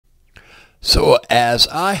So as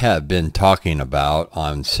I have been talking about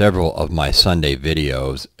on several of my Sunday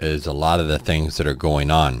videos is a lot of the things that are going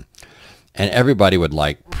on. And everybody would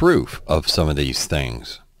like proof of some of these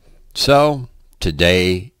things. So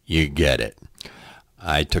today you get it.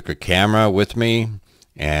 I took a camera with me,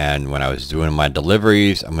 and when I was doing my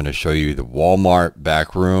deliveries, I'm going to show you the Walmart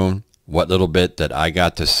back room, what little bit that I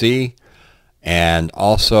got to see, and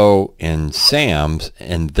also in Sam's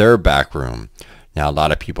in their back room. Now, a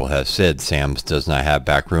lot of people have said Sam's does not have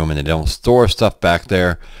back room and they don't store stuff back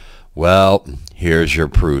there. Well, here's your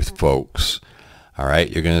proof, folks. All right,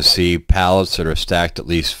 you're going to see pallets that are stacked at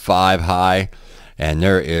least 5 high, and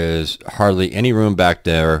there is hardly any room back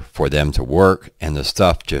there for them to work, and the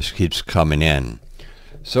stuff just keeps coming in.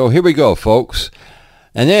 So here we go, folks.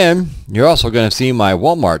 And then you're also going to see my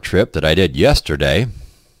Walmart trip that I did yesterday,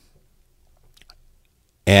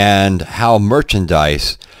 and how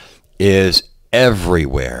merchandise is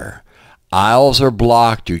everywhere. Aisles are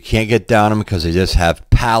blocked. You can't get down them because they just have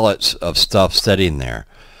pallets of stuff sitting there.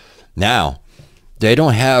 Now, they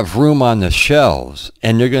don't have room on the shelves,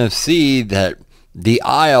 and you're going to see that the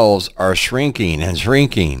aisles are shrinking and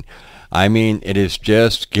shrinking. I mean, it is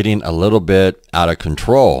just getting a little bit out of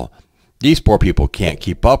control. These poor people can't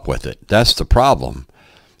keep up with it. That's the problem.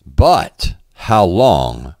 But how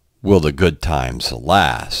long will the good times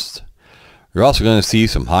last? You're also going to see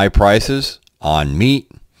some high prices on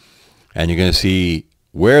meat, and you're going to see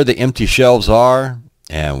where the empty shelves are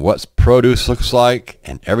and what produce looks like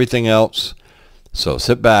and everything else. So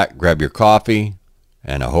sit back, grab your coffee,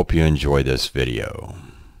 and I hope you enjoy this video.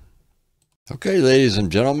 Okay, ladies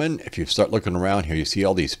and gentlemen, if you start looking around here, you see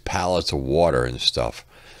all these pallets of water and stuff.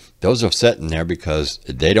 Those are sitting there because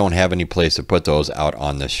they don't have any place to put those out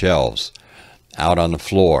on the shelves, out on the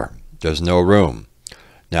floor. There's no room.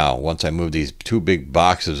 Now, once I move these 2 big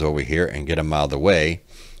boxes over here and get them out of the way,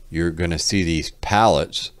 you're going to see these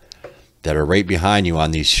pallets that are right behind you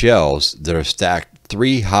on these shelves that are stacked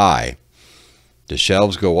 3 high. The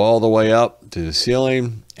shelves go all the way up to the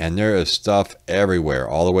ceiling, and there is stuff everywhere,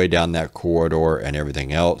 all the way down that corridor and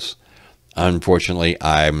everything else. Unfortunately,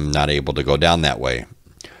 I'm not able to go down that way.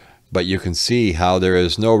 But you can see how there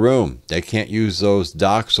is no room. They can't use those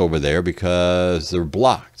docks over there because they're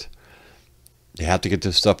blocked. They have to get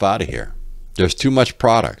this stuff out of here. There's too much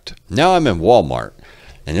product. Now I'm in Walmart,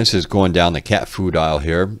 and this is going down the cat food aisle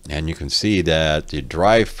here, and you can see that the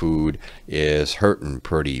dry food is hurting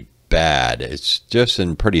pretty bad. It's just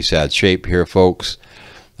in pretty sad shape here, folks.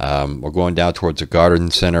 We're going down towards the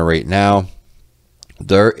garden center right now.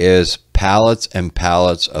 There is pallets and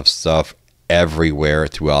pallets of stuff everywhere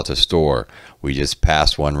throughout the store. We just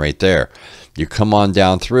passed one right there. You come on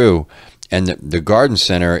down through, and the garden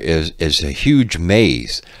center is a huge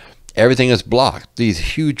maze. Everything is blocked.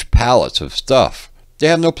 These huge pallets of stuff. They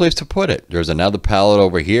have no place to put it. There's another pallet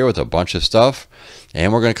over here with a bunch of stuff,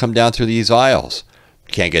 and we're going to come down through these aisles.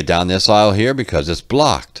 Can't get down this aisle here because it's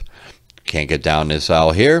blocked. Can't get down this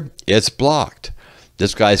aisle here. It's blocked.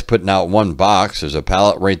 This guy's putting out 1 box. There's a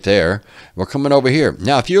pallet right there. We're coming over here.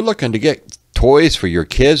 Now, if you're looking to get toys for your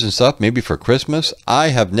kids and stuff, maybe for Christmas, I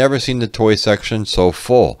have never seen the toy section so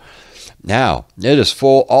full. Now, it is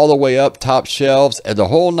full all the way up, top shelves, and the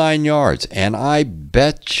whole 9 yards. And I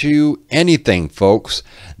bet you anything, folks,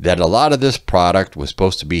 that a lot of this product was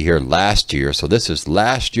supposed to be here last year. So this is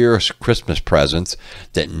last year's Christmas presents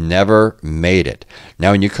that never made it.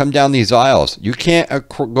 Now, when you come down these aisles, you can't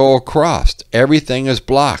go across. Everything is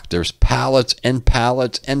blocked. There's pallets and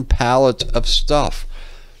pallets and pallets of stuff.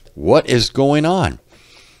 What is going on?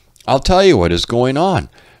 I'll tell you what is going on.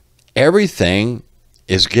 Everything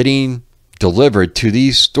is getting delivered to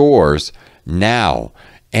these stores now,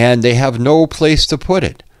 and they have no place to put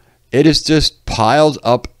it. It is just piled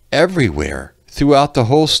up everywhere throughout the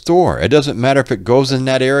whole store. It doesn't matter if it goes in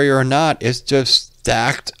that area or not. It's just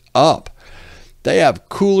stacked up. They have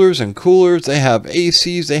coolers and coolers. They have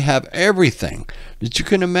ACs. They have everything that you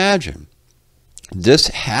can imagine. This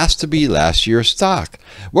has to be last year's stock.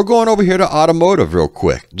 We're going over here to automotive real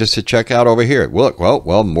quick just to check out over here. Look,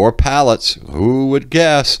 well, more pallets. Who would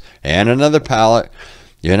guess? And another pallet.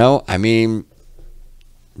 You know, I mean,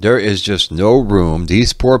 there is just no room.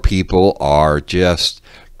 These poor people are just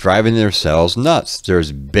driving themselves nuts.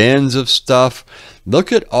 There's bins of stuff.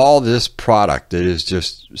 Look at all this product that is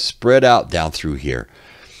just spread out down through here.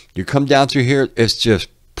 You come down through here, it's just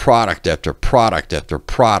product after product after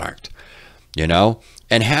product. You know,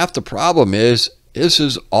 and half the problem is this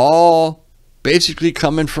is all basically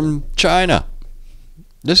coming from China.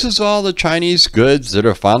 This is all the Chinese goods that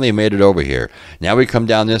are finally made it over here. Now we come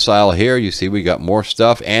down this aisle here. You see we got more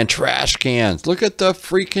stuff and trash cans. Look at the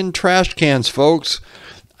freaking trash cans, folks.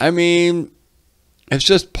 I mean, it's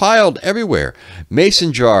just piled everywhere.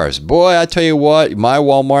 Mason jars. Boy, I tell you what, my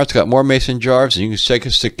Walmart's got more mason jars than you can shake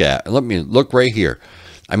a stick at. Let me look right here.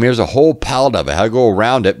 I mean, there's a whole pallet of it. I had to go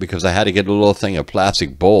around it because I had to get a little thing of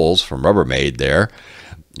plastic bowls from Rubbermaid there,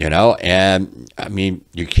 you know, and I mean,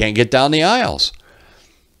 you can't get down the aisles.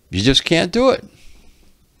 You just can't do it.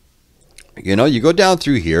 You know, you go down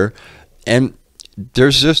through here and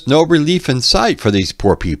there's just no relief in sight for these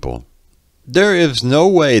poor people. There is no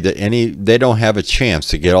way that they don't have a chance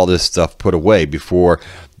to get all this stuff put away before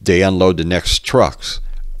they unload the next trucks.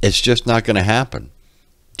 It's just not going to happen.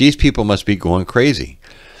 These people must be going crazy.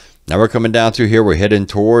 Now we're coming down through here. We're heading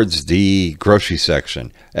towards the grocery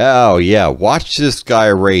section. Oh, yeah. Watch this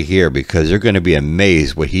guy right here because you're going to be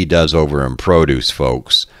amazed what he does over in produce,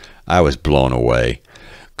 folks. I was blown away.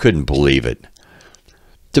 Couldn't believe it.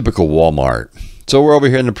 Typical Walmart. So we're over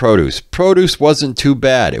here in the produce. Produce wasn't too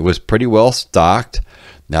bad. It was pretty well stocked.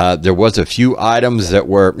 There was a few items that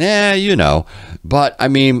were, you know. But, I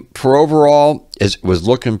mean, for overall, it was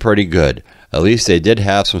looking pretty good. At least they did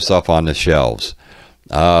have some stuff on the shelves.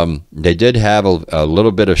 They did have a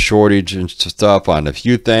little bit of shortage and stuff on a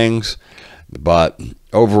few things. But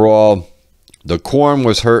overall, the corn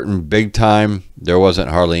was hurting big time. There wasn't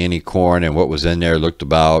hardly any corn, and what was in there looked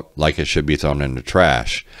about like it should be thrown in the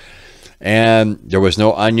trash. And there was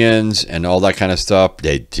no onions and all that kind of stuff.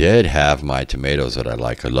 They did have my tomatoes that I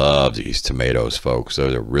like. I love these tomatoes, folks.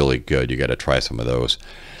 Those are really good. You got to try some of those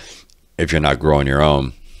if you're not growing your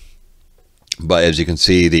own. But as you can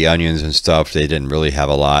see, the onions and stuff, they didn't really have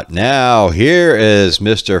a lot. Now, here is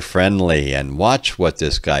Mr. Friendly, and watch what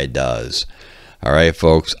this guy does. All right,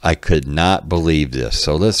 folks, I could not believe this.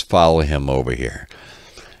 So let's follow him over here.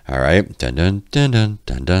 All right. Dun, dun, dun, dun,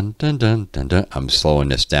 dun, dun, dun, dun, dun, dun. I'm slowing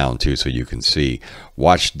this down, too, so you can see.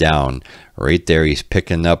 Watch down. Right there, he's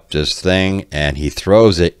picking up this thing, and he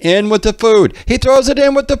throws it in with the food. He throws it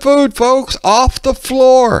in with the food, folks, off the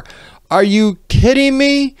floor. Are you kidding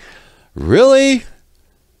me? Really?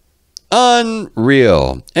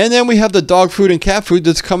 Unreal. And then we have the dog food and cat food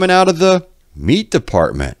that's coming out of the meat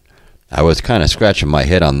department. I was kind of scratching my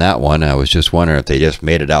head on that one. I was just wondering if they just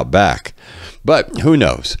made it out back. But who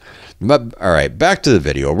knows? But, all right, back to the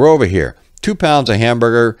video. We're over here. 2 pounds of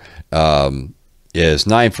hamburger is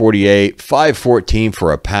 $9.48, $5.14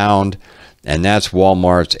 for a pound, and that's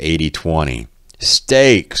Walmart's 80/20.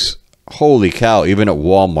 Steaks, holy cow, even at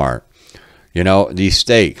Walmart. You know, these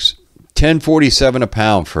steaks, $10.47 a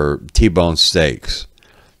pound for T-bone steaks.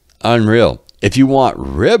 Unreal. If you want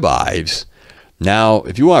ribeyes,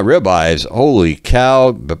 holy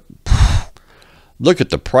cow, look at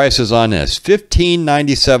the prices on this.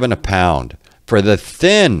 $15.97 a pound for the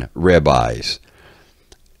thin ribeyes.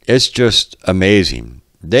 It's just amazing.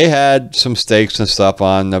 They had some steaks and stuff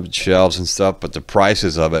on the shelves and stuff, but the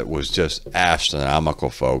prices of it was just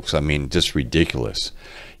astronomical, folks. I mean, just ridiculous.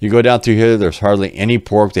 You go down through here, there's hardly any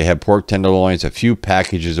pork. They have pork tenderloins, a few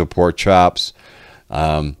packages of pork chops.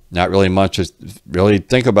 Not really much to really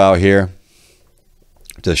think about here.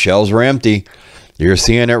 The shelves are empty. You're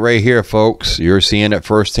seeing it right here, folks. You're seeing it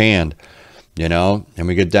firsthand, you know. And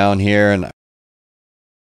we get down here, and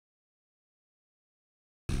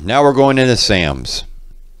now we're going into Sam's.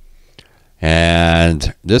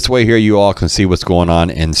 And this way here, you all can see what's going on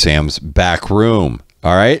in Sam's back room.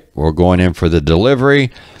 All right, we're going in for the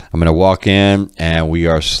delivery. I'm going to walk in, and we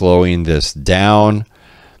are slowing this down.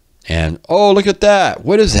 And, oh, look at that.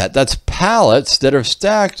 What is that? That's pallets that are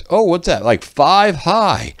stacked. Oh, what's that? Like 5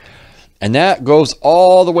 high. And that goes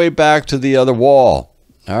all the way back to the other wall.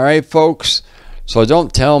 All right, folks. So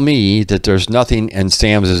don't tell me that there's nothing in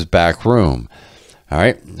Sam's back room. All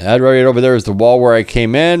right, that right over there is the wall where I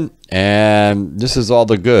came in, and this is all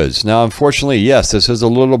the goods. Now, unfortunately, yes, this is a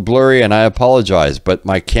little blurry, and I apologize, but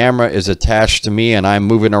my camera is attached to me, and I'm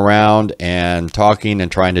moving around and talking and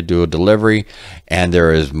trying to do a delivery, and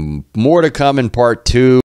there is more to come in part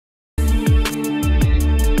 2.